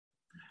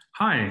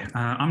Hi,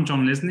 I'm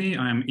John Lisney.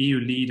 I'm EU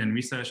Lead and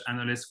Research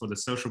Analyst for the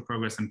Social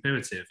Progress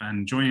Imperative.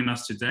 And joining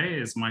us today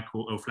is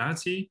Michael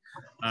O'Flaherty,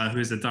 who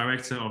is the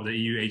Director of the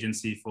EU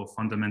Agency for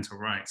Fundamental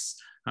Rights.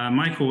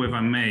 Michael, if I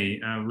may,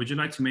 would you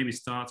like to maybe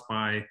start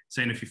by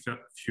saying a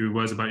few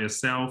words about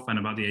yourself and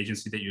about the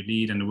agency that you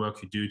lead and the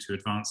work you do to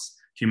advance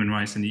human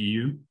rights in the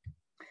EU?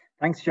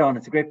 Thanks, John.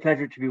 It's a great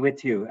pleasure to be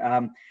with you.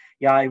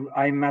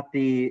 I'm at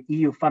the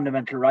EU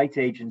Fundamental Rights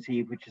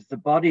Agency, which is the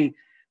body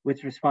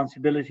with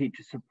responsibility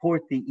to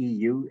support the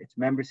EU, its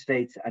member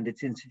states and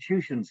its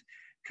institutions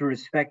to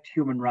respect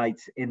human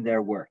rights in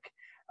their work.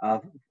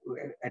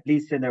 At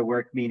least in their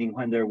work, meaning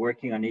when they're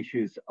working on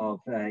issues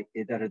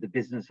that are the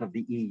business of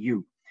the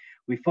EU.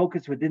 We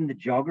focus within the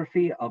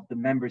geography of the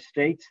member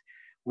states.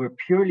 We're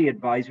purely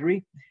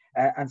advisory,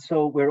 and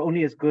so we're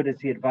only as good as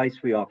the advice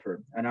we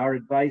offer. And our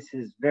advice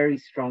is very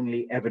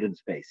strongly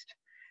evidence-based.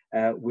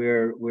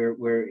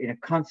 We're in a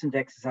constant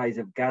exercise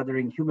of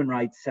gathering human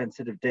rights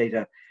sensitive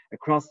data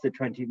across the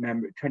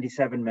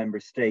 27 member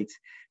states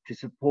to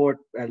support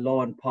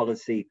law and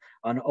policy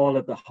on all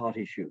of the hot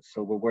issues.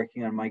 So we're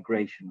working on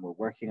migration, we're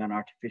working on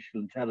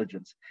artificial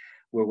intelligence,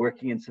 we're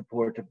working in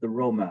support of the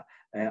Roma,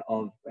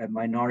 of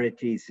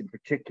minorities, in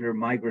particular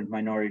migrant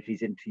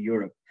minorities into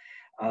Europe.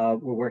 We're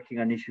working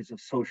on issues of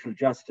social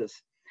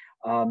justice.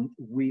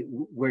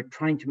 We're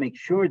trying to make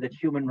sure that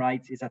human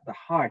rights is at the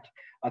heart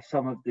of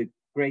some of the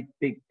great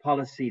big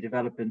policy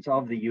developments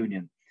of the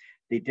Union,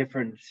 the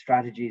different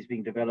strategies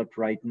being developed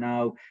right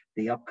now,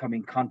 the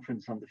upcoming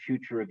conference on the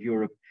future of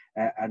Europe,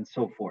 and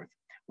so forth.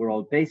 We're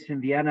all based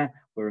in Vienna.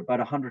 We're about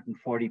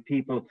 140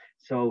 people.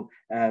 So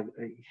a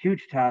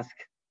huge task,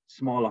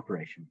 small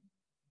operation.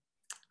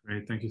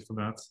 Great, thank you for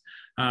that.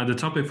 The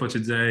topic for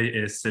today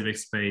is civic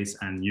space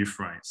and youth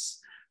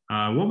rights.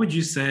 What would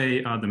you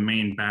say are the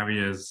main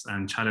barriers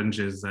and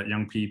challenges that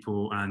young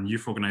people and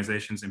youth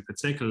organizations in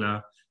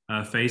particular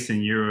face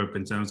in Europe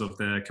in terms of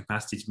their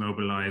capacity to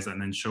mobilize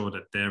and ensure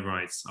that their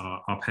rights are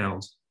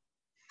upheld?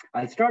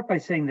 I'll start by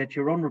saying that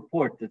your own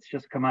report that's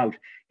just come out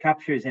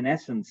captures in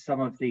essence some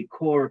of the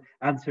core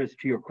answers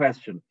to your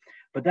question.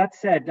 But that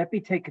said, let me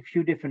take a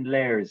few different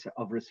layers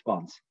of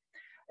response.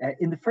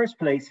 In the first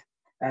place,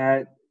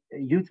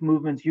 youth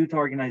movements, youth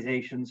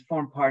organizations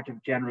form part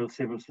of general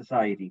civil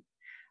society.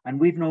 And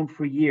we've known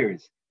for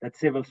years that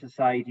civil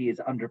society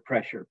is under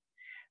pressure.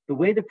 The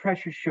way the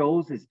pressure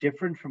shows is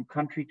different from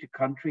country to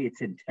country.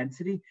 Its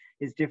intensity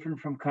is different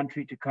from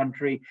country to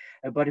country.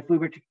 But if we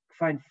were to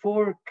find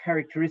four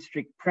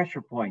characteristic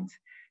pressure points,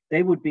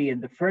 they would be,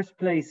 in the first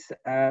place,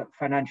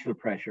 financial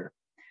pressure,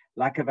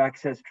 lack of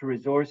access to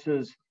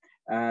resources,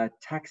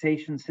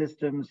 taxation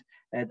systems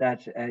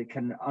that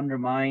can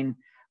undermine,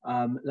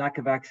 lack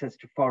of access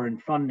to foreign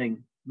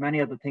funding,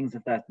 many other things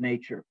of that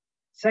nature.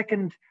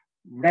 Second,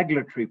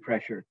 regulatory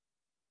pressure.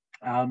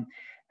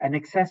 An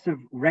excessive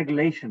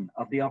regulation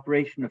of the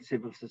operation of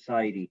civil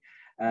society,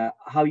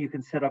 how you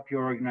can set up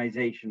your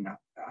organization,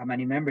 how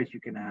many members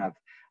you can have,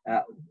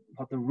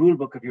 what the rule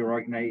book of your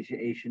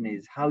organization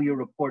is, how you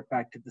report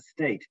back to the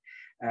state,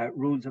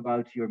 rules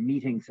about your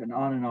meetings, and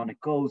on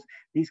it goes.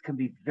 These can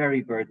be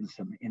very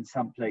burdensome in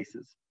some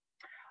places.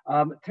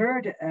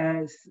 Third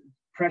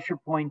pressure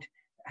point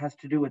has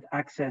to do with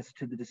access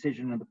to the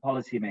decision of the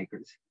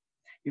policymakers.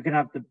 You can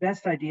have the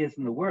best ideas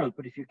in the world,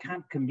 but if you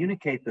can't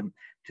communicate them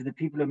to the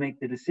people who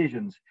make the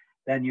decisions,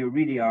 then you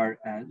really are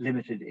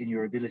limited in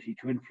your ability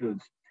to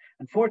influence.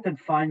 And fourth and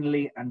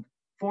finally, and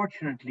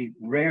fortunately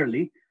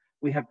rarely,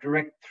 we have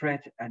direct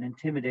threat and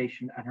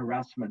intimidation and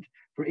harassment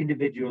for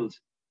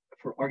individuals,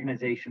 for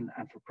organization,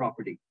 and for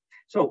property.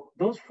 So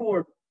those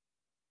four,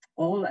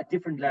 all at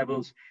different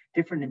levels,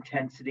 different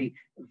intensity,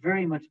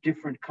 very much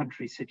different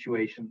country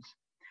situations.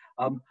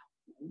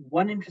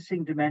 One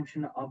interesting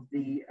dimension of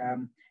the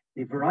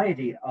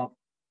variety of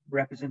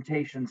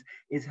representations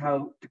is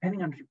how,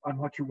 depending on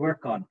what you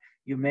work on,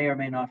 you may or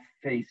may not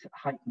face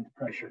heightened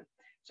pressure.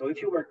 So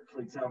if you work,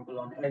 for example,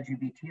 on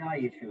LGBTI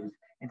issues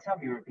in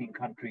some European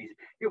countries,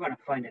 you're going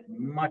to find it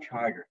much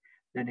harder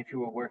than if you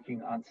were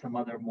working on some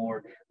other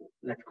more,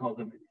 let's call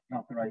them,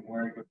 not the right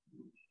word, but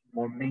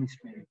more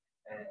mainstream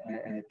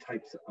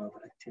types of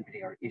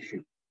activity or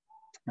issue.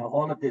 Now,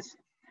 all of this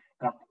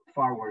got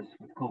far worse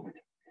with COVID.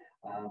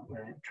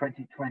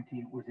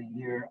 2020 was a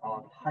year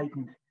of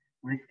heightened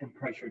risk and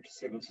pressure to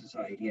civil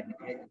society. And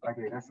by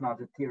the way, that's not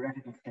a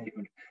theoretical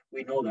statement.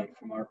 We know that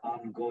from our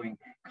ongoing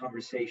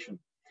conversation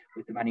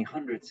with the many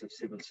hundreds of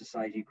civil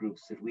society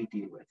groups that we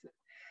deal with.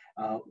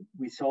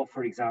 We saw,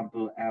 for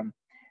example,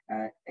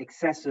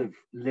 excessive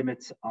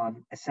limits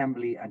on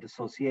assembly and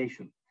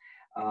association.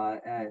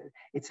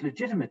 It's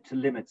legitimate to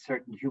limit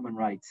certain human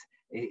rights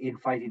in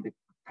fighting the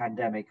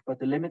pandemic, but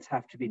the limits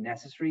have to be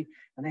necessary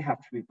and they have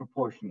to be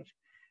proportionate.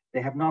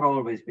 They have not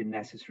always been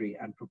necessary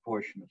and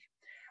proportionate.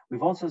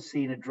 We've also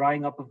seen a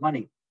drying up of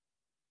money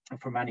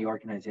for many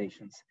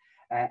organizations,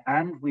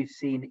 and we've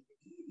seen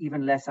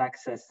even less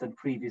access than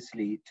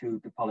previously to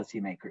the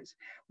policymakers,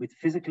 with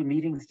physical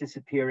meetings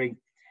disappearing,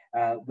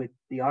 with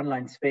the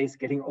online space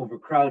getting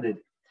overcrowded.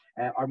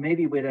 or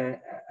maybe with an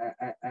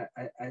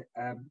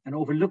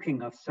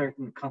overlooking of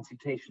certain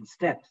consultation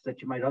steps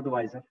that you might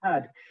otherwise have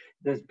had,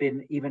 there's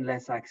been even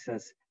less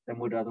access than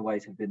would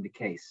otherwise have been the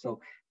case. So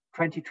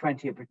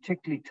 2020, a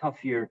particularly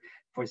tough year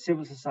for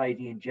civil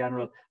society in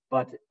general,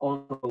 but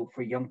also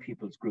for young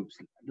people's groups.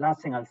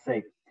 Last thing I'll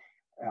say,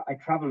 I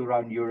travel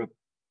around Europe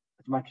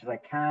as much as I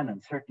can,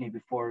 and certainly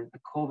before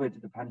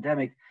the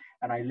pandemic,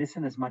 and I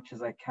listen as much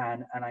as I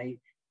can, and I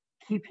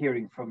keep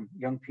hearing from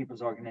young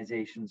people's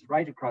organizations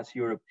right across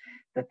Europe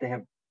that they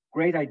have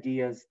great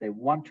ideas, they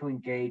want to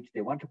engage, they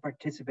want to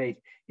participate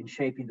in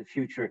shaping the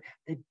future,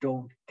 they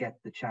don't get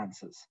the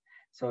chances.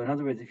 So in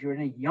other words, if you're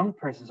in a young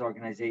person's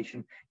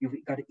organization, you've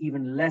got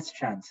even less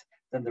chance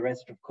than the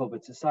rest of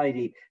COVID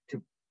society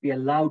to be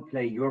allowed to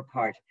play your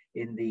part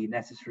in the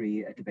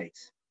necessary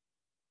debates.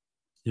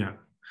 Yeah,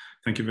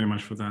 thank you very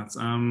much for that.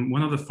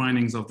 One of the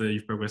findings of the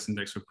Youth Progress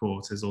Index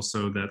report is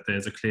also that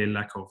there's a clear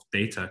lack of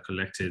data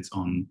collected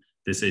on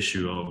this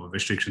issue of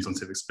restrictions on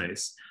civic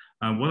space.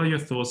 What are your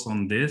thoughts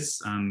on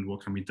this, and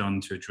what can be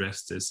done to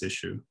address this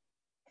issue?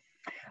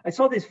 I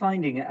saw this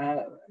finding.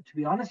 To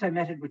be honest, I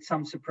met it with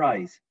some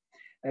surprise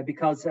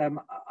because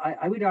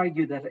I would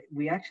argue that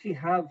we actually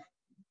have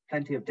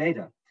plenty of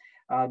data.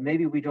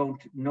 Maybe we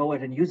don't know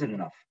it and use it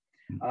enough.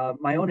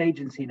 My own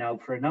agency now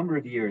for a number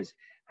of years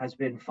has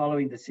been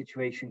following the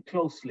situation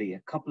closely. A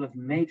couple of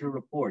major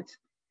reports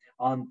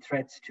on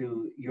threats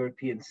to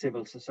European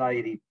civil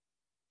society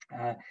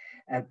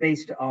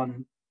based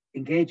on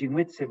engaging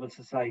with civil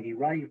society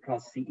right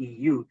across the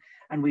EU.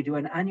 And we do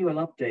an annual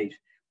update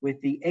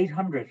with the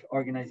 800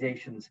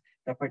 organizations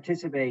that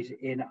participate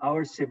in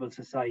our civil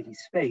society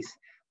space,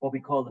 what we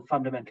call the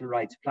Fundamental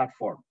Rights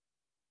Platform.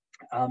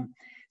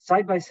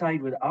 Side by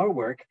side with our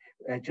work,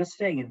 just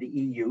staying in the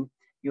EU,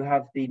 you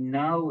have the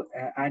now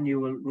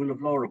annual rule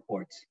of law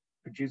reports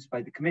produced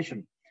by the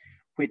Commission,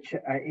 which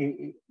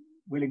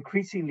will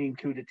increasingly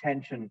include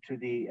attention to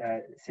the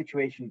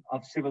situation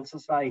of civil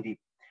society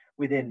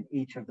within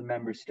each of the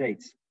member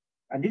states.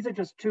 And these are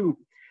just two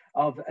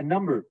of a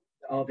number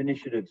of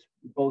initiatives,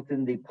 both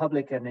in the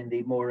public and in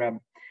the more,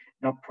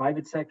 not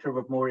private sector,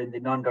 but more in the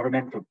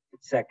non-governmental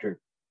sector.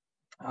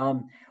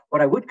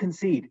 What I would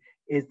concede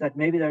is that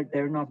maybe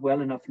they're not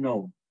well enough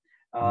known.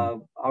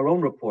 Our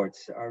own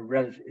reports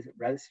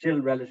are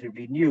still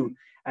relatively new,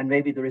 and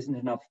maybe there isn't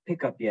enough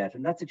pickup yet.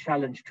 And that's a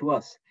challenge to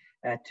us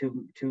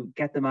to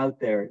get them out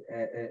there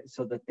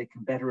so that they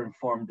can better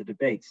inform the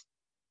debates.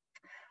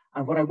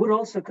 And what I would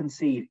also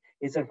concede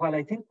is that while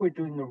I think we're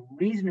doing a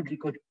reasonably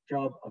good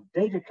job of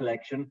data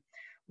collection,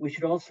 we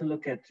should also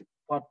look at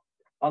what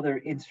other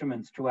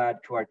instruments to add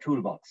to our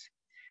toolbox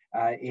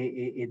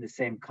in the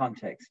same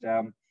context.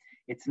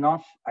 It's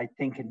not, I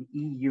think, an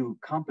EU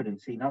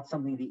competency, not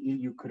something the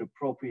EU could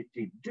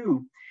appropriately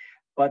do,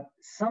 but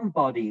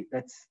somebody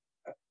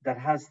that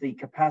has the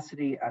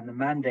capacity and the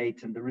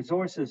mandate and the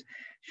resources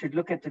should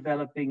look at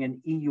developing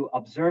an EU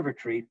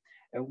observatory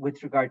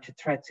with regard to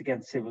threats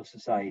against civil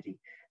society,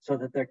 so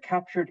that they're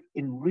captured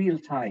in real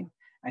time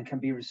and can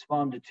be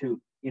responded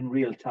to in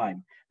real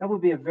time. That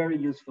would be a very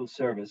useful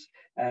service,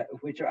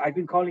 which I've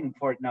been calling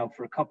for it now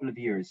for a couple of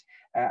years.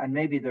 And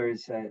maybe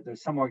there's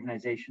some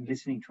organization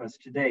listening to us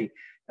today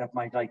that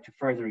might like to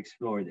further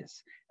explore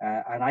this.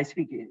 And I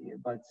speak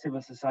about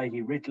civil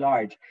society writ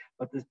large,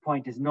 but this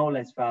point is no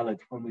less valid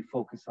when we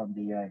focus on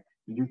the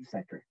youth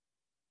sector.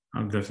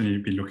 I'll definitely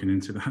be looking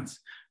into that.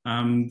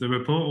 The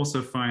report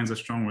also finds a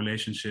strong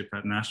relationship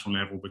at national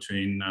level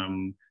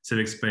between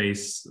civic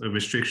space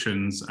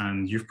restrictions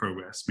and youth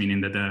progress,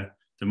 meaning that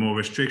the more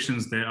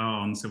restrictions there are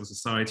on civil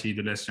society,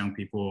 the less young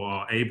people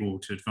are able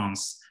to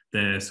advance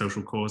their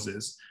social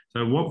causes.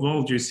 So what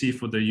role do you see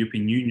for the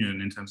European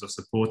Union in terms of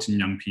supporting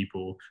young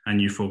people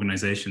and youth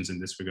organizations in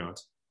this regard?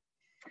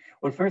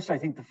 Well, first, I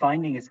think the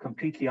finding is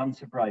completely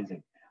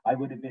unsurprising. I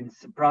would have been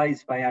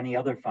surprised by any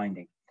other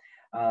finding.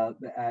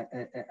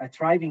 A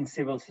thriving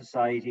civil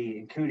society,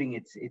 including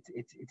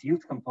its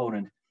youth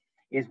component,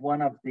 is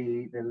one of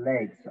the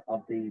legs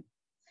of the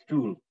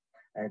stool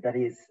that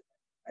is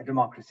a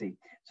democracy.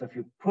 So if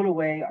you pull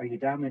away or you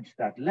damage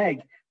that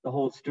leg, the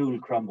whole stool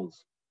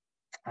crumbles.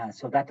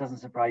 So that doesn't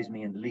surprise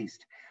me in the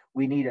least.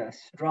 We need a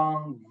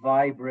strong,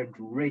 vibrant,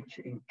 rich,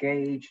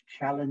 engaged,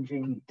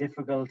 challenging,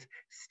 difficult,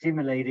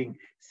 stimulating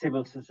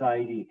civil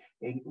society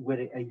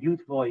with a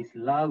youth voice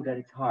loud at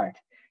its heart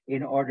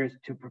in order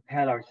to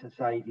propel our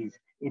societies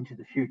into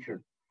the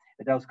future.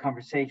 Those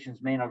conversations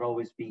may not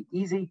always be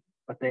easy,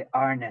 but they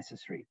are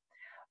necessary.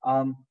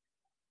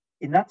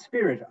 In that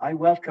spirit, I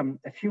welcome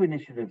a few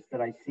initiatives that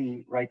I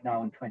see right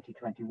now in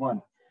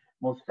 2021.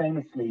 Most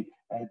famously,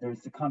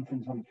 there's the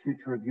Conference on the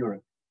Future of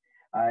Europe.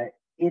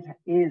 It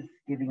is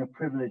giving a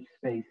privileged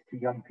space to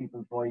young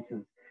people's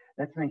voices.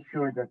 Let's make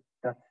sure that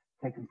that's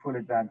taken full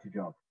advantage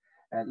of.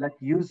 Let's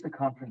use the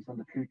Conference on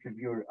the Future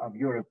of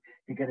Europe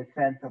to get a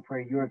sense of where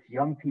Europe's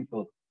young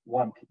people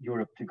want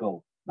Europe to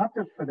go. Not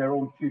just for their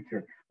own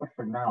future, but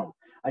for now.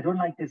 I don't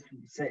like this,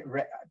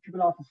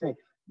 people often say,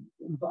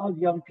 involve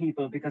young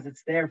people because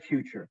it's their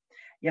future.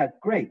 Yeah,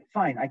 great,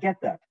 fine, I get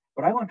that.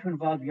 But I want to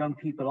involve young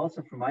people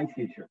also for my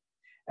future.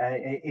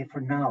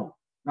 for now,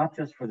 not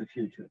just for the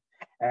future.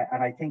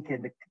 And I think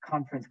in the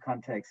conference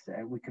context,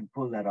 we can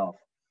pull that off.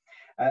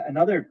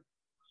 Another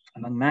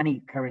among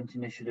many current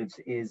initiatives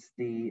is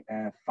the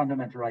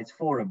Fundamental Rights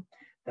Forum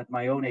that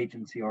my own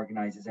agency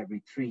organizes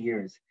every 3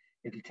 years.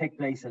 It'll take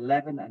place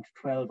 11 and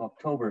 12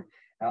 October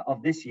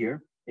of this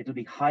year. It'll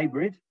be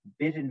hybrid,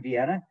 bit in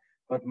Vienna,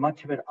 but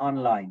much of it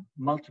online,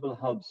 multiple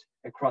hubs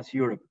across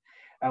Europe.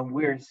 And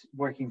we're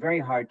working very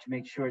hard to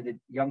make sure that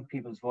young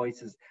people's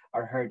voices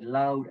are heard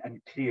loud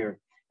and clear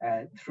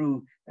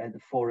through the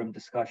forum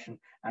discussion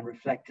and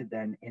reflected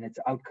then in its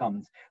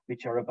outcomes,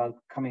 which are about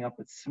coming up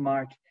with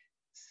smart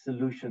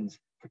solutions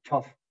for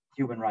tough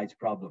human rights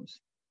problems.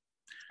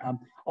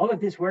 All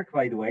of this work,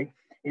 by the way,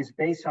 is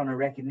based on a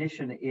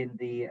recognition in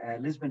the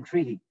Lisbon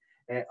Treaty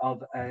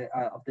of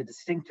the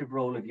distinctive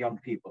role of young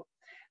people.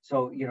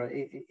 So, you know,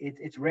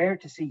 it's rare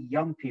to see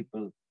young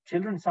people,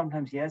 children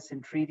sometimes, yes,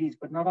 in treaties,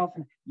 but not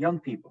often young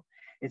people.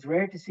 It's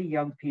rare to see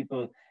young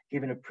people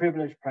given a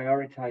privileged,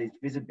 prioritized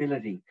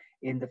visibility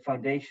in the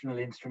foundational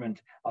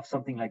instrument of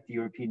something like the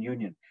European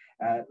Union.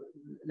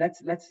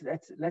 Let's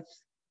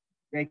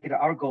make it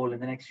our goal in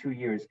the next few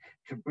years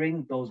to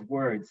bring those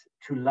words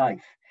to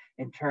life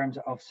in terms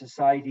of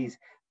societies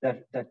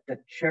that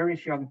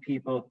cherish young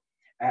people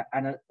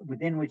and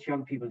within which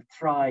young people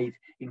thrive,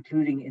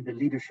 including in the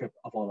leadership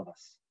of all of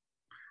us.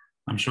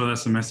 I'm sure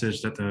that's a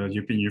message that the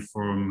European Youth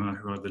Forum,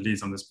 who are the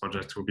leads on this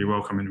project, will be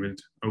welcoming with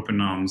open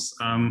arms.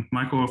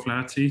 Michael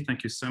O'Flaherty,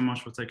 thank you so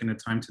much for taking the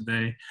time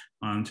today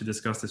to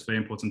discuss this very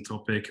important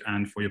topic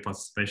and for your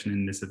participation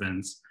in this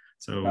event.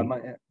 So,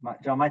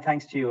 John, my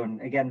thanks to you.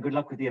 And again, good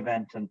luck with the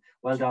event and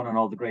well done on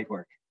all the great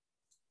work.